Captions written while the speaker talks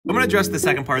I'm going to address the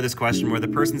second part of this question where the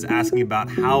person's asking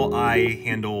about how I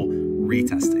handle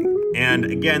retesting. And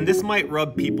again, this might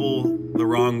rub people the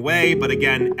wrong way, but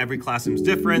again, every classroom's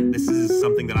different. This is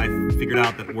something that I figured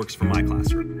out that works for my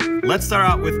classroom. Let's start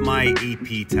out with my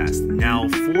AP test. Now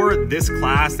for this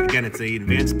class, again, it's an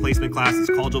advanced placement class,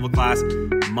 it's college level class.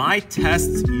 My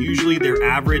tests, usually their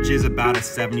average is about a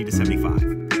 70 to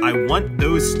 75. I want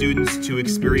those students to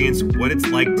experience what it's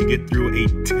like to get through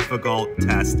a difficult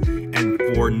test and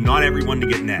for not everyone to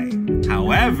get an A.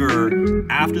 However,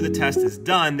 after the test is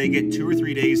done, they get 2 or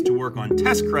 3 days to work on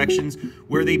test corrections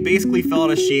where they basically fill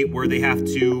out a sheet where they have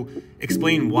to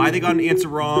explain why they got an answer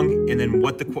wrong and then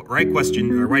what the right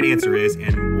question or right answer is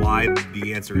and why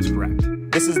the answer is correct.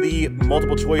 This is the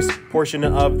multiple choice portion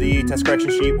of the test correction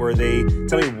sheet where they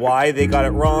tell me why they got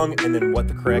it wrong and then what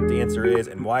the correct answer is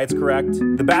and why it's correct.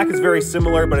 The back is very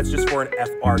similar, but it's just for an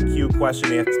FRQ question.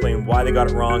 They have to explain why they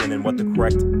got it wrong and then what the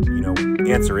correct,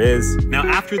 answer is. Now,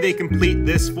 after they complete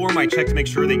this form, I check to make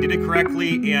sure they did it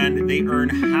correctly and they earn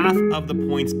half of the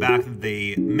points back that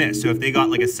they missed. So if they got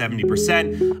like a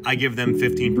 70%, I give them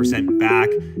 15% back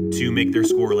to make their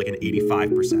score like an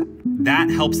 85%. That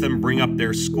helps them bring up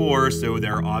their score so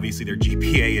obviously their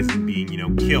GPA isn't being,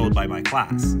 killed by my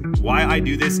class. Why I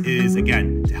do this is,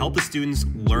 again, to help the students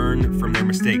learn from their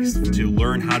mistakes, to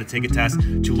learn how to take a test,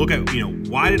 to look at,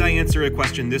 why did I answer a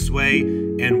question this way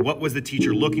and what was the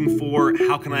teacher looking for?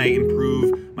 How can I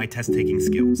improve my test taking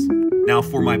skills? Now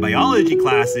for my biology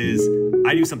classes,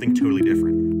 I do something totally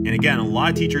different. And again, a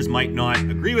lot of teachers might not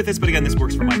agree with this, but again, this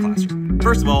works for my classroom.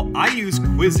 First of all, I use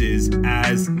quizzes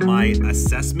as my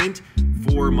assessment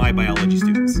for my biology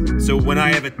students. So when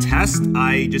I have a test,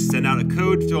 I just send out a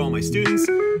code to all my students.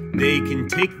 They can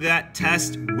take that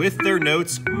test with their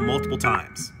notes multiple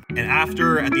times. And at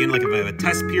the end, like if I have a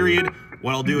test period,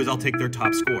 what I'll do is I'll take their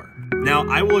top score. Now,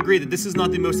 I will agree that this is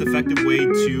not the most effective way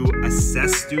to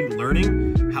assess student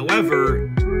learning.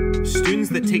 However, students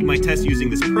that take my test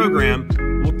using this program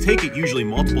will take it usually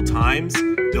multiple times.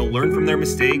 They'll learn from their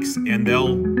mistakes and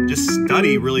they'll just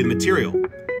study really the material.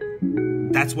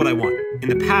 That's what I want. In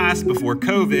the past, before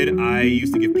COVID, I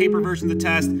used to give paper versions of the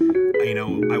test.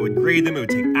 I would grade them, it would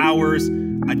take hours.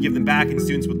 I'd give them back and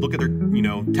students would look at their,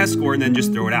 test score and then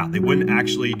just throw it out. They wouldn't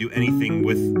actually do anything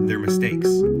with their mistakes.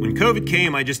 When COVID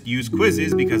came, I just used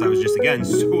quizzes because I was just, again,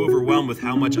 so overwhelmed with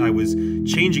how much I was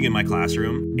changing in my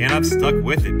classroom. And I've stuck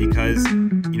with it because,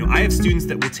 I have students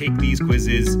that will take these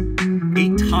quizzes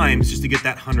 8 times just to get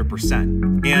that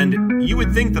 100%. And you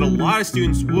would think that a lot of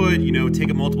students would, take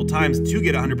it multiple times to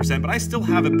get 100%, but I still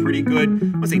have a pretty good,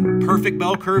 I won't say perfect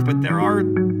bell curve, but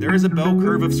there is a bell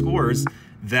curve of scores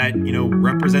that,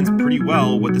 represents pretty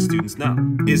well what the students know.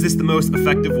 Is this the most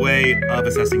effective way of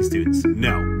assessing students?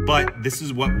 No, but this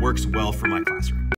is what works well for my classroom.